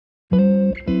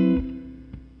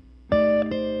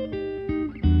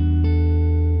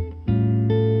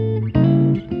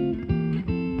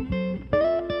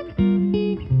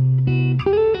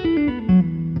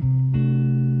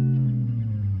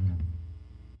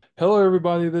Hello,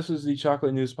 everybody. This is the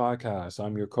Chocolate News Podcast.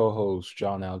 I'm your co-host,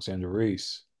 John Alexander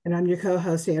Reese. And I'm your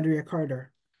co-host, Andrea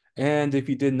Carter. And if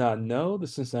you did not know, the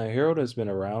Cincinnati Herald has been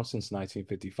around since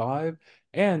 1955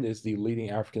 and is the leading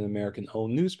African American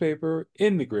owned newspaper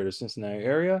in the greater Cincinnati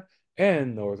area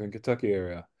and northern Kentucky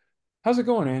area. How's it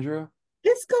going, Andrea?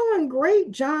 It's going great,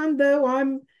 John, though.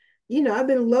 I've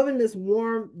been loving this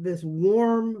warm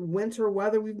winter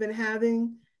weather we've been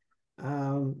having.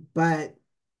 But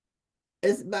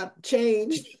it's about to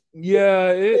change. Yeah,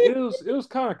 it was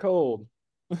kind of cold.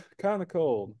 Kind of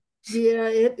cold. Yeah,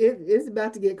 it's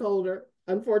about to get colder.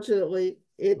 Unfortunately,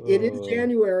 it is Uh,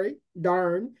 January,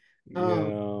 darn.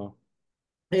 Um,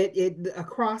 yeah. it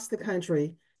across the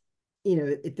country,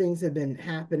 things have been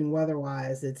happening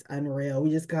weather-wise. It's unreal.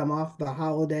 We just come off the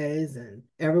holidays and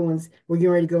we're getting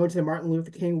ready to go into the Martin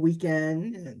Luther King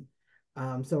weekend.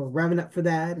 And so we're revving up for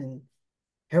that and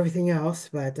everything else.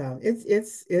 But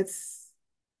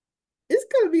it's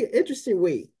gonna be an interesting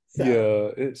week. So,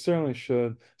 Yeah, it certainly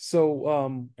should.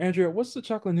 So, Andrea, what's the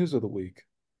chocolate news of the week?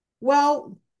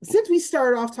 well, since we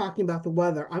started off talking about the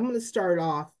weather, I'm gonna start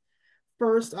off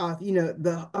first off,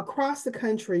 the across the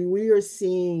country, we are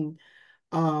seeing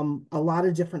a lot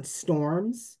of different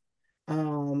storms.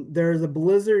 There's a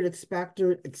blizzard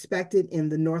expected in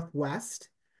the Northwest,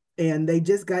 and they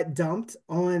just got dumped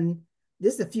on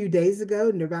just a few days ago,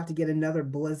 and they're about to get another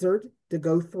blizzard to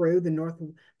go through the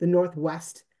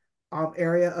Northwest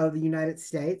area of the United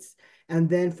States. And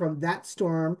then from that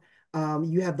storm,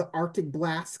 you have the Arctic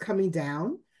blast coming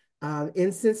down.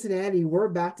 In Cincinnati, we're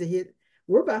about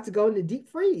to go into deep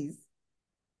freeze.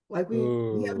 Like we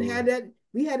haven't had Oh, that.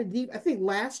 We had a deep, I think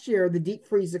last year the deep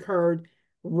freeze occurred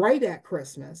right at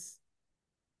Christmas.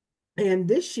 And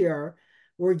this year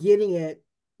we're getting it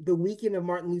the weekend of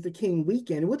Martin Luther King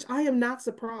weekend, which I am not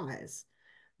surprised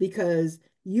because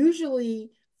usually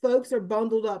folks are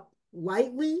bundled up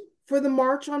lightly for the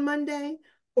march on Monday,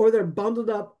 or they're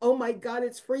bundled up, oh my God,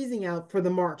 it's freezing out for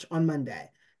the march on Monday.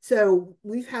 So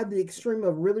we've had the extreme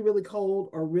of really, really cold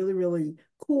or really, really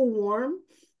cool, warm.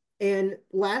 And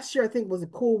last year, I think was a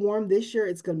cool, warm. This year,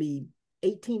 it's going to be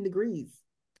 18 degrees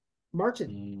marching.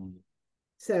 mm,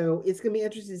 So it's going to be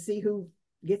interesting to see who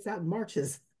gets out and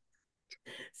marches.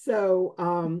 So,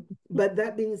 but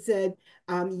that being said,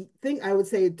 think I would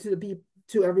say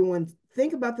to everyone,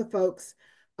 think about the folks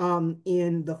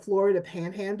in the Florida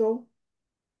Panhandle.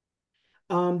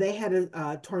 They had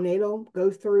a tornado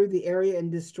go through the area and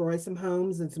destroy some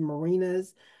homes and some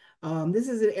marinas. This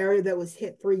is an area that was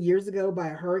hit 3 years ago by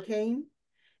a hurricane,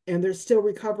 and they're still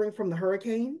recovering from the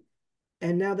hurricane.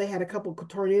 And now they had a couple of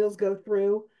tornadoes go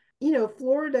through.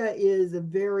 Florida is a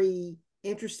very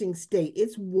interesting state.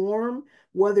 It's warm,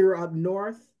 whether you're up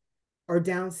north or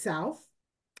down south,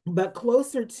 but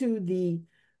closer to the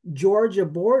Georgia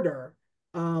border,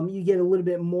 you get a little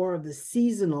bit more of the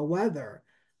seasonal weather.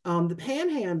 The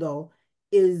Panhandle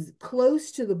is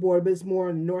close to the border, but it's more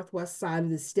on the northwest side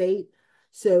of the state.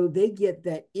 So they get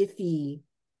that iffy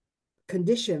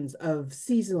conditions of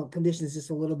seasonal conditions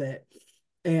just a little bit.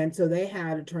 And so they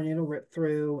had a tornado rip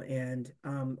through, and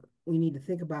we need to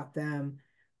think about them.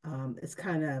 It's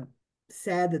kind of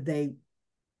sad that they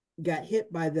got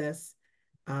hit by this.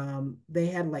 They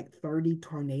had like 30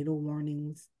 tornado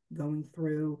warnings going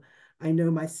through. I know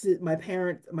my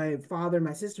parents, my father,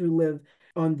 my sister who live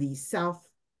on the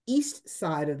southeast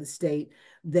side of the state,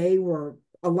 they were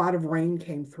a lot of rain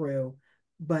came through,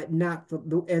 but not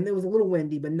and it was a little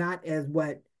windy, but not as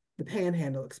what the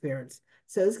Panhandle experienced.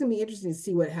 So it's gonna be interesting to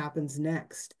see what happens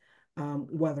next,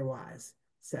 weather-wise.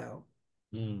 So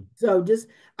mm. so just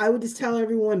I would just tell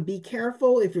everyone be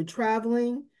careful if you're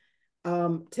traveling.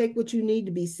 Take what you need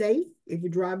to be safe. If you're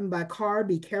driving by car,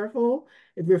 be careful.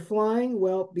 If you're flying,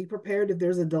 well, be prepared if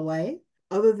there's a delay.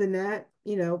 Other than that,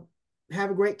 have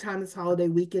a great time this holiday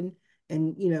weekend.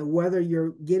 And, whether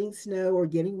you're getting snow or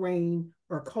getting rain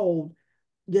or cold,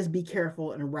 just be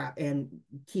careful and wrap and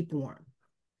keep warm.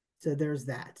 So there's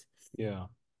that. Yeah,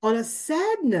 On a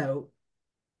sad note,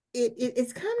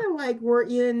 it's kind of like we're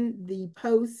in the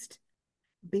post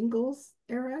Bengals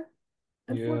era,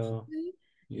 yeah, unfortunately.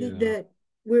 yeah. That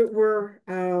we're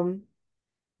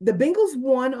the Bengals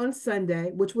won on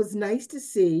Sunday, which was nice to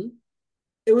see.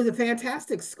 It was a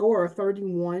fantastic score,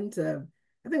 31 to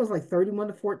I think it was like 31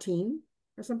 to 14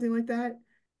 or something like that,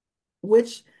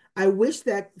 which I wish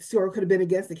that score could have been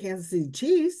against the Kansas City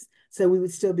Chiefs, so we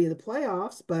would still be in the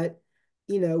playoffs, but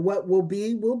what will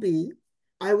be will be.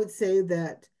 I would say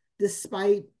that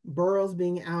despite Burrows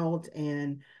being out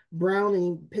and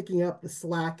Browning picking up the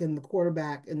slack in the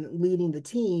quarterback and leading the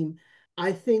team,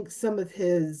 I think some of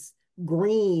his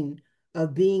green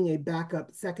of being a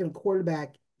backup second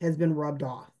quarterback has been rubbed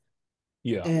off.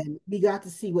 Yeah. and we got to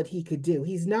see what he could do.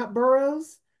 He's not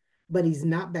Burrows, but he's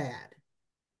not bad.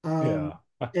 Um,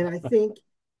 Yeah. and I think,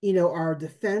 our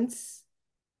defense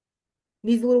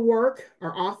needs a little work.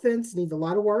 Our offense needs a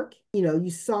lot of work. You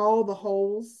saw the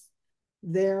holes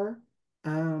there.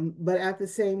 But at the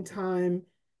same time,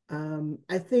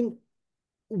 I think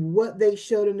what they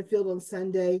showed in the field on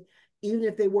Sunday, even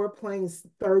if they were playing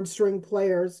third string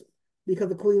players, because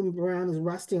the Cleveland Browns is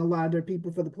resting a lot of their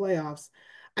people for the playoffs,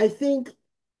 I think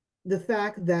the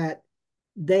fact that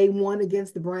they won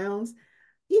against the Browns,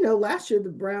 last year the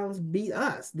Browns beat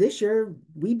us. This year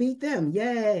we beat them.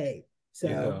 Yay.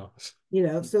 So,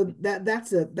 Yeah. so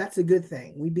that's a good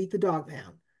thing. We beat the dog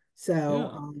pound.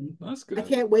 So Yeah. That's I good.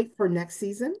 can't wait for next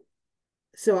season.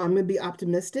 So I'm gonna be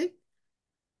optimistic.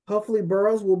 Hopefully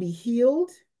Burrows will be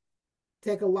healed,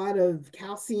 take a lot of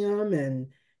calcium and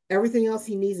everything else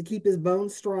he needs to keep his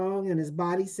bones strong and his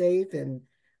body safe and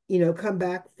come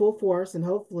back full force and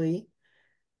hopefully,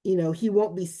 he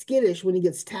won't be skittish when he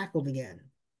gets tackled again.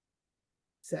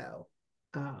 So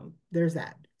there's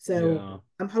that. So Yeah.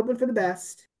 I'm hoping for the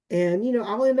best. And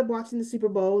I'll end up watching the Super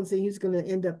Bowl and see who's gonna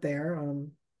end up there.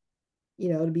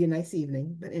 It'll be a nice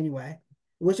evening. But anyway,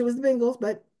 wish it was the Bengals,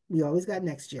 but we always got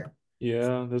next year.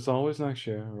 Yeah. There's always next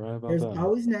year. Right about There's that.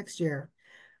 always next year.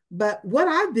 But what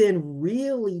I've been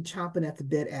really chomping at the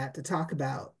bit at to talk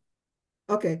about,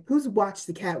 okay, who's watched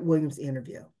the Cat Williams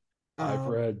interview? I've Um,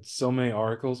 read so many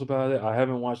articles about it. I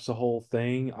haven't watched the whole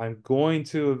thing. I'm going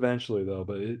to eventually though,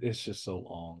 but it's just so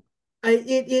long.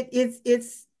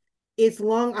 it's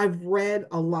long. I've read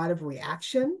a lot of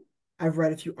reaction. I've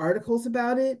read a few articles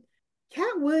about it.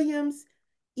 Cat Williams,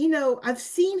 I've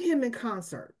seen him in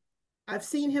concert. I've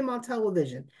seen him on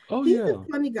television. Oh He's a yeah.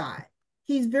 funny guy.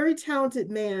 He's a very talented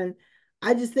man.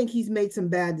 I just think he's made some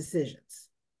bad decisions.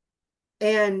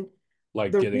 And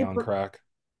Like the getting on crack.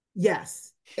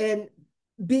 yes. And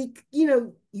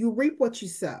you reap what you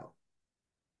sow.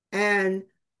 And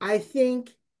I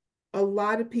think a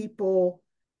lot of people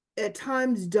at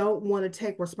times don't want to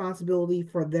take responsibility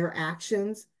for their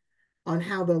actions on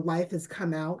how their life has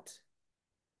come out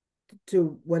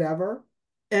to whatever.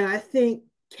 And I think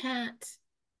Cat,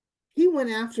 he went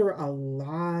after a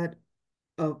lot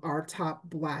of our top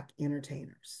Black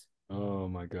entertainers. Oh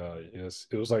my God. Yes.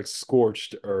 It was like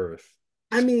scorched earth.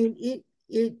 I mean, it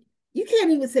you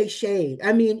can't even say shade.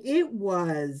 I mean, it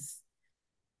was,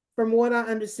 from what I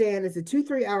understand, it's a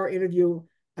 2-3 hour interview.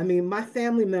 I mean, my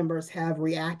family members have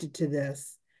reacted to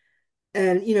this.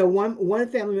 And one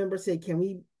family member said, "Can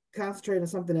we concentrate on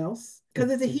something else?"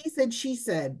 Because it's a he said, she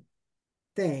said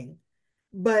thing.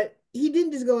 But he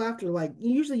didn't just go after, like,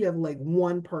 usually you have like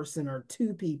one person or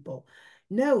two people.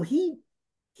 No, he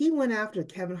went after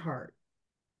Kevin Hart,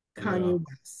 Yeah. Kanye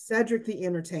West, Cedric the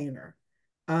Entertainer,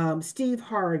 Steve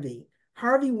Harvey,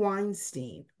 Harvey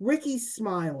Weinstein, Ricky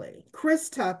Smiley, Chris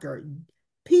Tucker,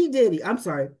 P. Diddy. I'm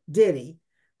sorry, Diddy.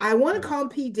 I want to Yeah. call him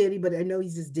P. Diddy, but I know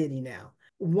he's just Diddy now.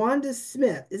 Wanda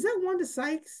Smith. Is that Wanda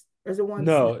Sykes or is it Wanda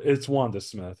No, Smith? it's Wanda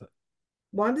Smith.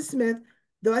 Wanda Smith,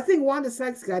 though I think Wanda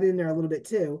Sykes got in there a little bit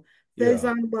too. Yeah.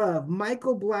 Faison Love,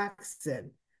 Michael Blackson,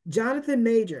 Jonathan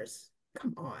Majors,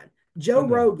 come on, I Joe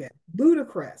know. Rogan,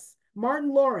 Ludacris,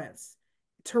 Martin Lawrence,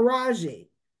 Taraji.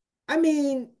 I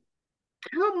mean,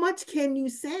 how much can you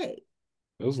say?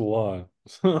 It was a lot.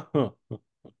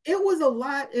 It was a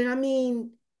lot, and I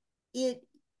mean, it.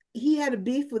 He had a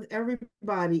beef with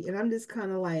everybody, and I'm just kind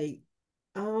of like,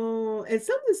 oh. And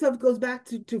some of the stuff goes back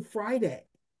to Friday,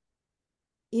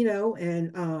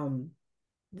 and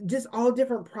just all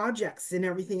different projects and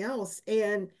everything else.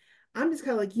 And I'm just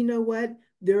kind of like, you know what?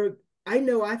 I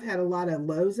know I've had a lot of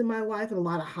lows in my life and a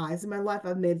lot of highs in my life.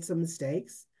 I've made some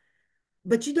mistakes,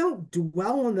 but you don't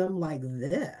dwell on them like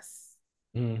this.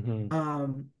 Hmm.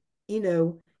 Um, you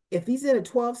know, if he's in a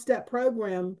 12-step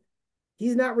program,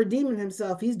 he's not redeeming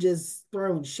himself. He's just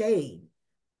throwing shade.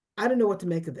 I don't know what to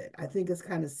make of it. I think it's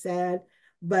kind of sad.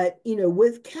 But,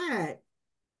 with Cat,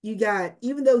 you got,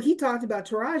 even though he talked about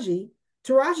Taraji's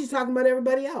talking about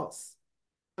everybody else,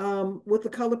 with the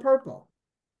color purple.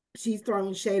 She's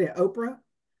throwing shade at Oprah.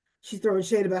 She's throwing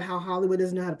shade about how Hollywood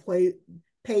doesn't know how to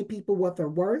pay people what they're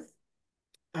worth.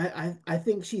 I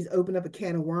think she's opened up a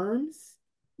can of worms.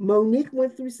 Monique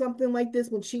went through something like this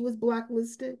when she was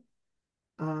blacklisted.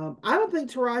 I don't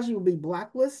think Taraji will be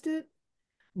blacklisted,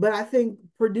 but I think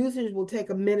producers will take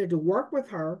a minute to work with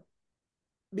her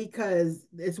because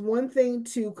it's one thing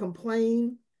to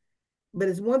complain, but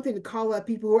it's one thing to call out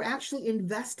people who are actually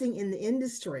investing in the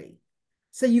industry.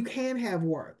 So you can have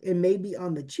work. It may be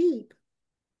on the cheap,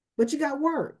 but you got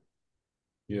work.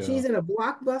 Yeah. She's in a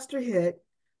blockbuster hit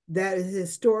that is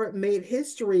historic, made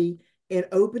history in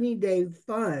opening day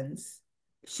funds.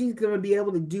 she's going to be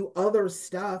able to do other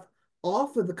stuff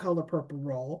off of the Color Purple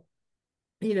role.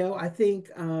 I think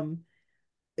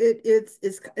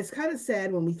it's kind of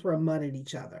sad when we throw mud at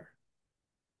each other.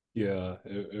 Yeah,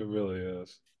 it really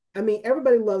is. I mean,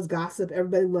 everybody loves gossip,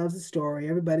 everybody loves a story,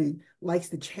 everybody likes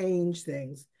to change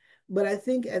things. But I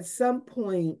think at some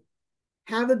point,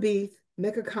 have a beef,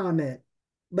 make a comment,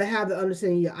 but have the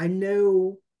understanding, yeah, I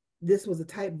know this was a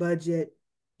tight budget.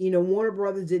 Warner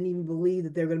Brothers didn't even believe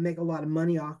that they're going to make a lot of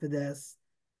money off of this.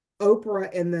 Oprah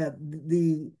and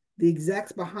the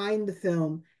execs behind the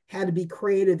film had to be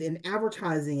creative in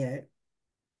advertising it.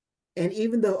 And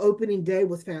even though opening day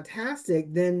was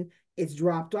fantastic, then it's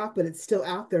dropped off, but it's still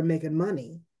out there making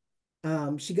money.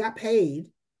 She got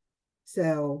paid.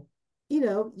 So,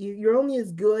 you're only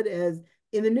as good as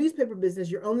in the newspaper business,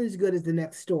 you're only as good as the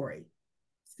next story.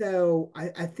 So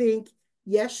I think,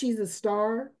 yes, she's a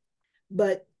star,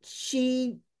 but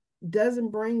she doesn't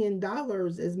bring in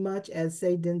dollars as much as,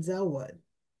 say, Denzel would.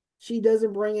 She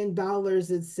doesn't bring in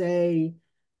dollars as, say,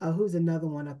 who's another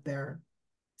one up there?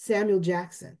 Samuel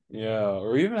Jackson Yeah,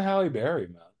 or even Halle Berry,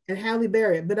 man. and Halle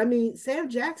Berry. But I mean, Sam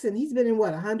Jackson, he's been in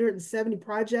what, 170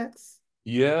 projects?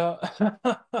 Yeah.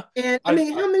 And I I,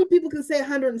 mean, I how many people can say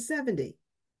 170?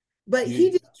 But he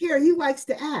you didn't care. He likes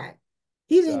to act.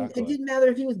 It exactly. didn't matter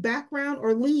if he was background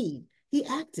or lead. He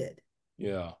acted.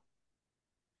 Yeah.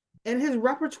 And his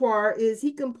repertoire is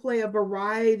he can play a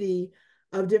variety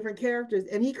of different characters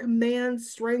and he commands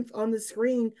strength on the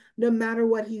screen no matter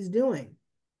what he's doing.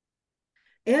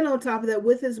 And on top of that,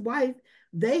 with his wife,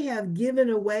 they have given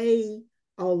away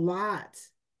a lot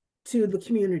to the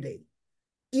community.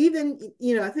 Even,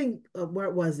 I think, where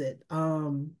was it?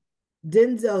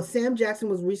 Denzel, Sam Jackson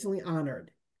was recently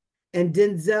honored, and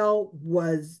Denzel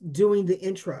was doing the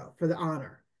intro for the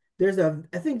honor.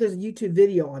 I think there's a YouTube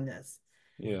video on this.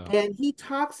 Yeah. And he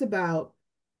talks about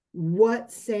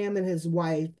what Sam and his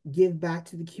wife give back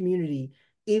to the community,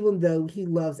 even though he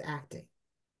loves acting.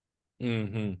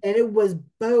 Hmm. And it was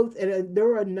both, and there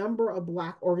were a number of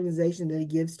Black organizations that he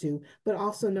gives to, but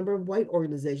also a number of white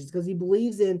organizations because he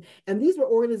believes in, and these were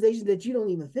organizations that you don't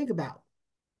even think about,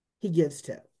 he gives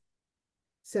to.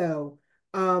 So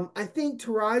I think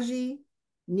Taraji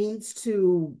needs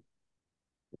to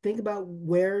think about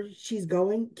where she's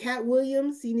going. Cat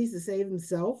Williams, he needs to save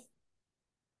himself.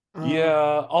 Um,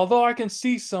 Yeah, although I can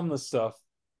see some of the stuff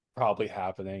probably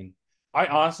happening. I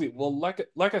honestly, well,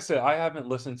 like I said, I haven't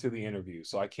listened to the interview,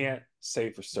 so I can't say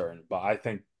for certain, but I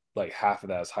think like half of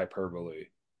that is hyperbole.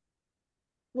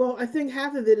 well, I think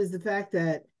half of it is the fact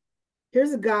that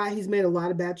here's a guy, he's made a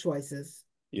lot of bad choices.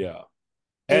 Yeah.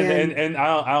 And And and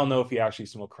I don't know if he actually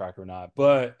smoked crack or not,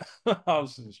 but I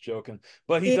was just joking.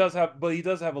 But it he does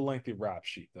have a lengthy rap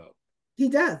sheet though. he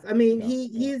does. I mean, Yeah, he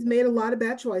yeah, has made a lot of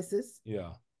bad choices.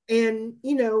 yeah, And,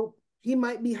 he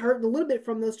might be hurting a little bit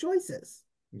from those choices.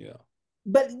 yeah,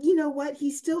 But you know what?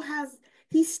 He still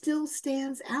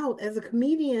stands out as a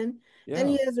comedian and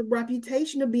yeah. he has a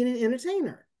reputation of being an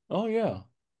entertainer. Oh yeah,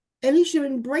 And he should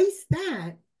embrace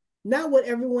that, not what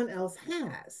everyone else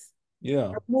has yeah,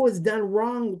 or what was done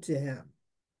wrong to him.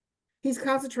 He's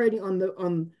concentrating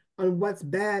on what's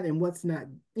bad and what's not,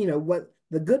 what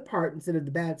the good part instead of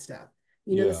the bad stuff.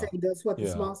 The yeah, saying, don't sweat the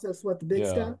yeah, small stuff, sweat the big yeah,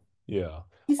 stuff. yeah.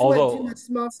 He sweating too much Although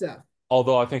small stuff.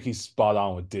 although I think he's spot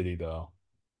on with Diddy though.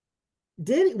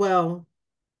 Did he? Well,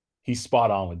 He's spot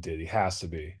on with Diddy. Has to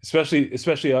be,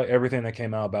 especially everything that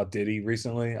came out about Diddy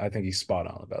recently. I think he's spot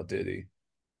on about Diddy.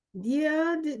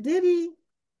 yeah, did he?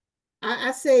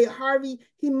 I say Harvey,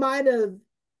 he might have,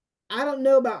 I don't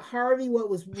know about Harvey,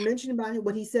 what was mentioned about him,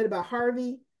 what he said about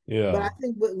Harvey, but I Yeah,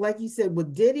 think like you said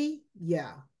with Diddy,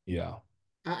 yeah. yeah,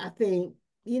 I think,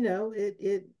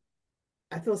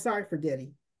 I feel sorry for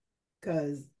Diddy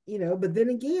because, but then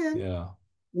again, yeah.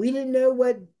 we didn't know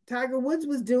what Tiger Woods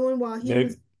was doing while he Nick,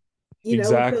 was, until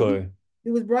exactly.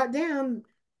 he was brought down.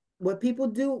 What people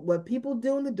do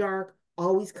in the dark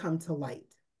always come to light.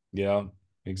 Yeah,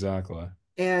 exactly.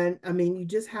 And I mean, you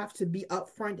just have to be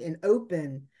upfront and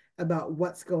open about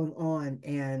what's going on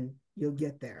and you'll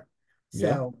get there.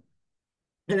 Yeah, So,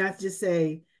 and I just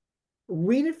say,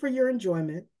 read it for your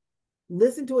enjoyment,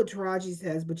 listen to what Taraji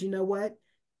says, but you know what?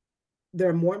 There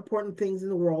are more important things in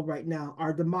the world right now.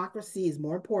 Our democracy is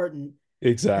more important than,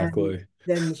 exactly.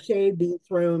 than the shade being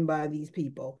thrown by these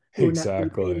people who are not being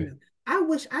paid Exactly. enough. I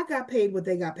wish I got paid what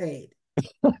they got paid.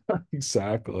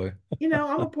 Exactly.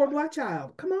 I'm a poor Black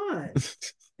child. Come on.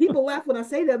 People laugh when I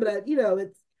say that, but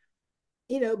it's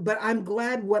but I'm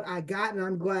glad what I got and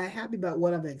I'm glad happy about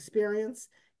what I've experienced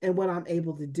and what I'm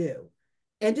able to do.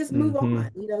 And just move on.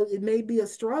 Hmm. It may be a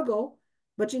struggle,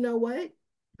 but you know what?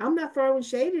 I'm not throwing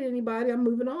shade at anybody. I'm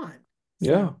moving on.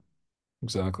 Yeah, So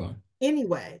Exactly.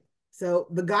 Anyway, so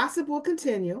the gossip will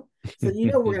continue. So you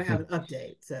know we're gonna have an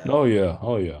update. Oh So yeah.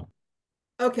 Oh yeah.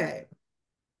 okay,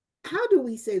 how do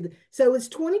we say that? So it's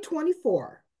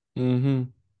 2024, Mm-hmm.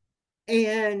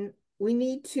 and we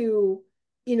need to,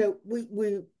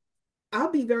 we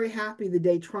I'll be very happy the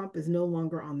day Trump is no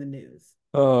longer on the news.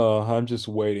 I'm just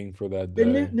waiting for that day.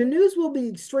 The news will be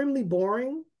extremely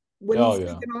boring when Oh he's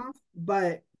yeah. taken off,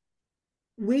 but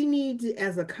we need to,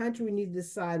 as a country, we need to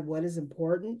decide what is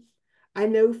important. I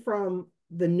know from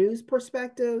the news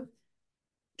perspective,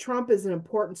 Trump is an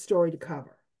important story to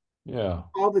cover, Yeah.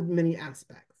 all the many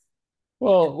aspects.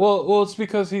 Well, it's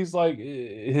because he's like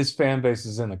his fan base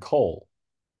is in a cult.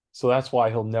 So that's why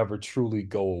he'll never truly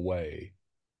go away.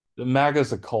 The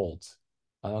MAGA's a cult.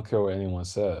 I don't care what anyone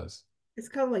says. It's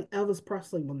kind of like Elvis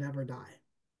Presley will never die.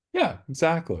 Yeah,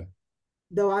 exactly.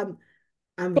 Though I'm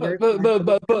a But very but quiet but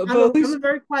but but, but at I'm least a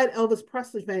very quiet Elvis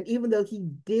Presley fan, even though he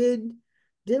didn't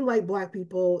like black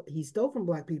people. He stole from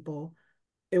black people.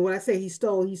 And when I say he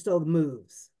stole the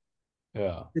moves,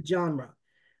 yeah. the genre.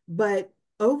 But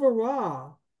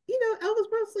overall, Elvis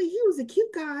Presley, he was a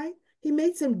cute guy. He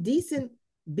made some decent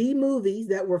B movies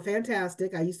that were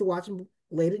fantastic. I used to watch them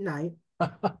late at night.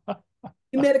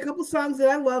 He made a couple songs that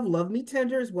I love. Love Me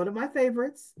Tender is one of my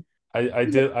favorites. I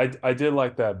did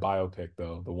like that biopic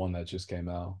though, the one that just came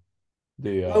out.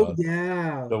 The Oh uh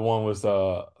yeah. the one with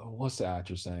what's the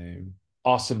actor's name?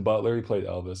 Austin Butler. He played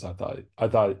Elvis. I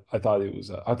thought it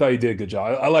was I thought he did a good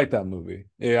job. I like that movie.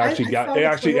 I saw It the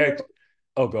actually trailer.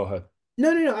 oh go ahead.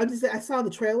 No. I saw the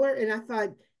trailer and I thought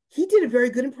he did a very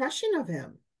good impression of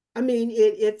him. I mean,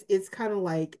 it's kind of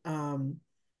like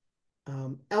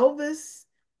Elvis.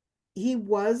 He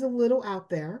was a little out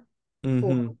there for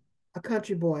Mm-hmm. a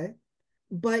country boy,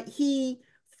 but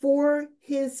for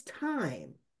his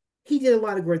time, he did a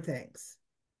lot of good things.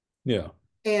 Yeah.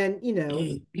 And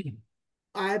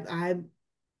I I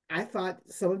I thought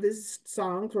some of his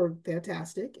songs were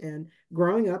fantastic. And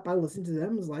growing up, I listened to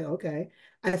them. I was like, okay.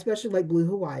 I especially like Blue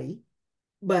Hawaii,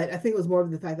 but I think it was more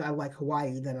of the fact that I like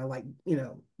Hawaii than I like,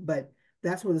 but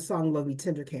that's where the song Love Me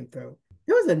Tender came through.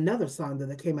 There was another song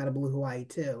that came out of Blue Hawaii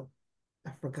too.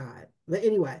 I forgot. But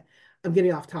anyway, I'm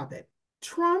getting off topic.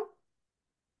 Trump,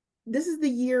 this is the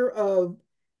year of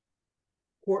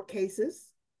court cases,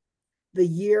 the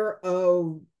year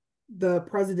of the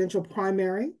presidential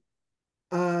primary,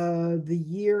 the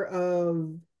year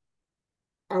of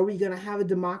are we going to have a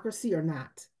democracy or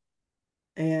not?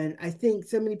 And I think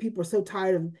so many people are so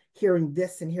tired of hearing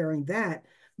this and hearing that.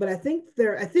 But I think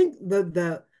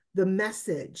the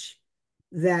message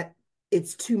that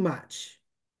it's too much,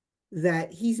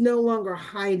 that he's no longer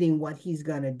hiding what he's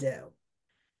gonna do.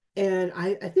 And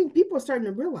I think people are starting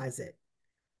to realize it,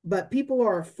 but people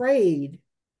are afraid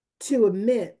to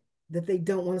admit that they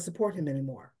don't want to support him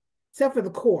anymore, except for the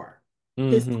core.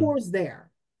 His Mm-hmm. core is there.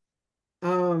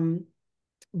 Um,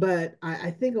 but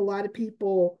I think a lot of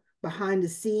people behind the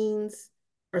scenes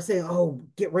are saying, oh,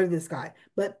 get rid of this guy.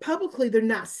 But publicly, they're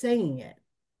not saying it.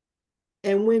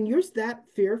 And when you're that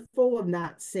fearful of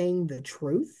not saying the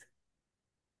truth,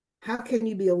 how can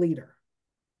you be a leader?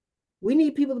 We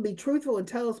need people to be truthful and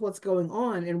tell us what's going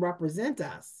on and represent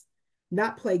us,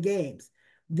 not play games.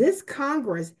 This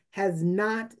Congress has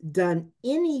not done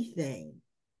anything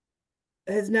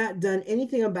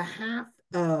on behalf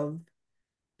of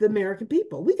the American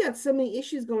people. We got so many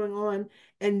issues going on,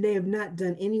 and they have not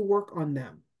done any work on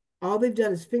them. All they've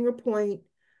done is finger point,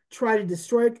 try to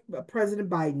destroy President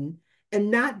Biden, and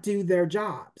not do their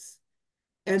jobs.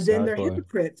 And then they're Exactly.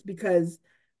 hypocrites because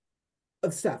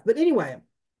of stuff. But anyway,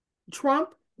 Trump,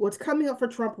 what's coming up for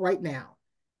Trump right now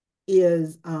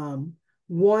is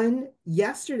one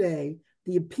yesterday,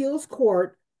 the appeals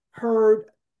court heard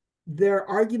their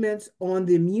arguments on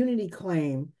the immunity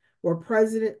claim where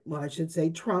I should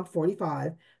say Trump,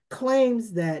 45,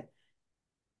 claims that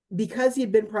because he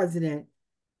had been president,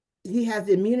 he has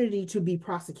immunity to be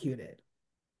prosecuted,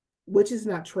 which is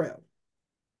not true.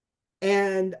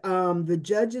 And the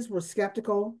judges were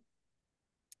skeptical.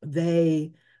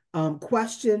 They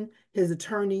questioned his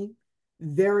attorney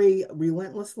very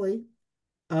relentlessly.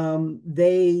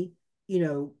 They,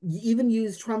 even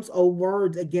used Trump's old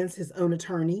words against his own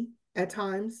attorney at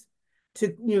times to,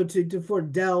 to for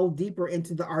delve deeper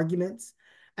into the arguments.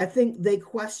 I think they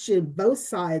questioned both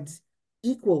sides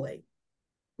equally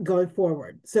going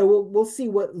forward. So we'll see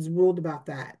what is ruled about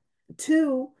that.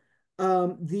 Two,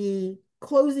 the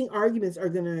closing arguments are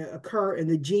going to occur in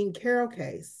the Jean Carroll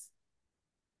case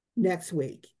next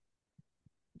week.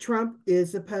 Trump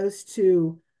is supposed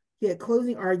to get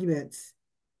closing arguments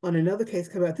on another case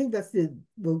coming. I think that's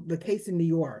the case in New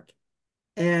York,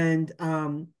 and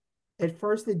At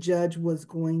first, the judge was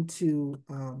going to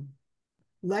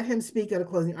let him speak at a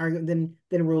closing argument,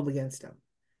 then ruled against him.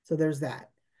 So there's that.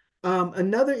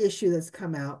 Another issue that's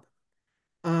come out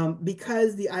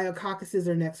because the Iowa caucuses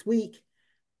are next week.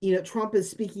 Trump is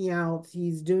speaking out.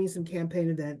 He's doing some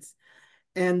campaign events,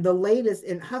 and the latest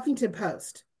in Huffington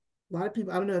Post. A lot of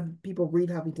people, I don't know if people read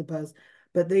Huffington Post,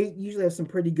 but they usually have some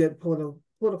pretty good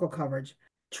political coverage.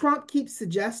 Trump keeps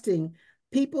suggesting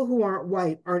people who aren't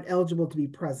white aren't eligible to be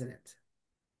president.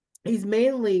 He's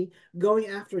mainly going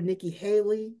after Nikki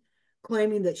Haley,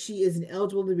 claiming that she isn't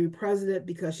eligible to be president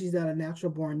because she's not a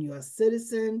natural born US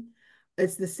citizen.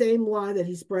 It's the same lie that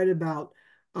he spread about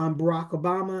Barack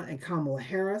Obama and Kamala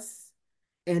Harris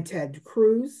and Ted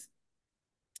Cruz.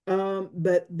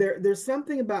 But there's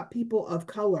something about people of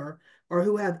color or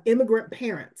who have immigrant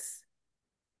parents.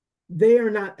 They are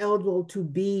not eligible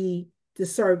to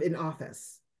serve in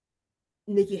office.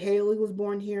 Nikki Haley was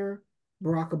born here.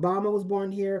 Barack Obama was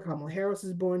born here. Kamala Harris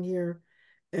was born here.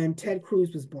 And Ted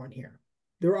Cruz was born here.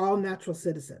 They're all natural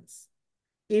citizens.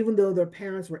 Even though their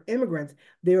parents were immigrants,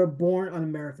 they were born on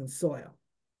American soil.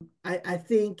 I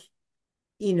think,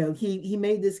 he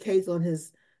made this case on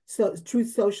his Truth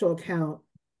Social account.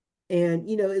 And,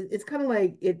 it's kind of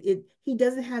like he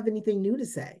doesn't have anything new to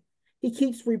say. He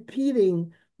keeps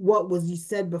repeating what was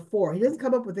said before. He doesn't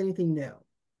come up with anything new.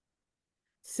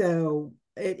 So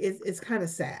it's kind of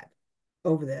sad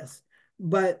over this.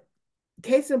 But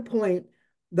case in point,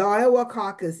 the Iowa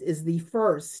caucus is the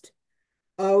first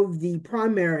of the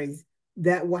primaries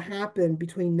that will happen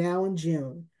between now and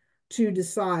June to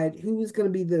decide who is going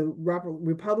to be the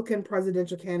Republican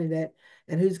presidential candidate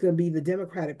and who's going to be the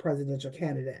Democratic presidential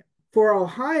candidate. For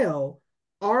Ohio,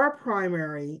 our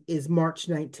primary is March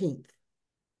 19th.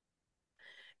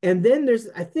 And then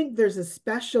I think there's a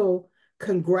special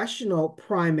congressional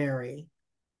primary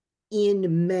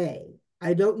in May.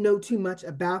 I don't know too much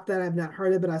about that. I've not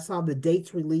heard of it. I saw the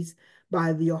dates released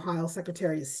by the Ohio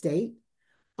Secretary of State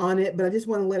on it, but I just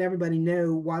want to let everybody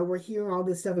know why we're hearing all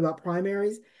this stuff about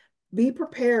primaries. Be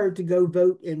prepared to go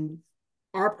vote in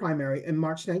our primary on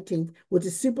March 19th, which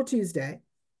is Super Tuesday.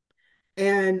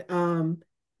 And,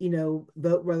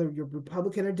 vote whether you're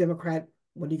Republican or Democrat.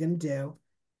 What are you going to do?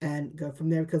 And go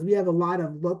from there, because we have a lot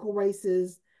of local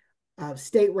races,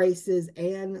 state races,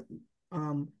 and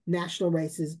national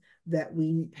races that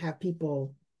we have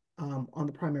people on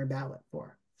the primary ballot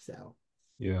for. So,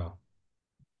 Yeah.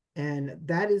 and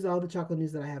that is all the chocolate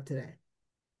news that I have today.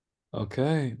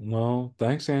 Okay. Well,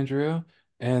 thanks, Andrea.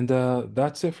 And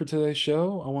that's it for today's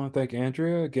show. I want to thank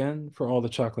Andrea again for all the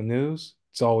chocolate news.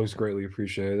 It's always greatly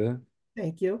appreciated.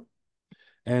 Thank you.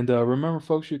 And remember,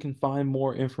 folks, you can find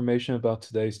more information about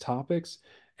today's topics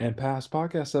and past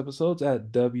podcast episodes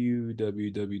at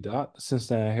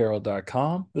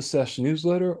www.cincinnatiherald.com, the session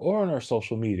newsletter, or on our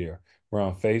social media. We're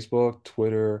on Facebook,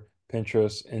 Twitter,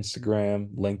 Pinterest,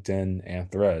 Instagram, LinkedIn,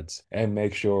 and Threads. And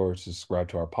make sure to subscribe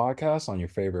to our podcast on your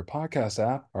favorite podcast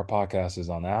app. Our podcast is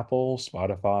on Apple,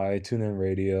 Spotify, TuneIn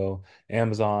Radio,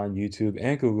 Amazon, YouTube,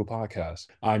 and Google Podcasts.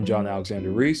 I'm John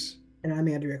Alexander Reese. And I'm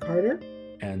Andrea Carter.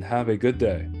 And have a good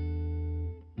day.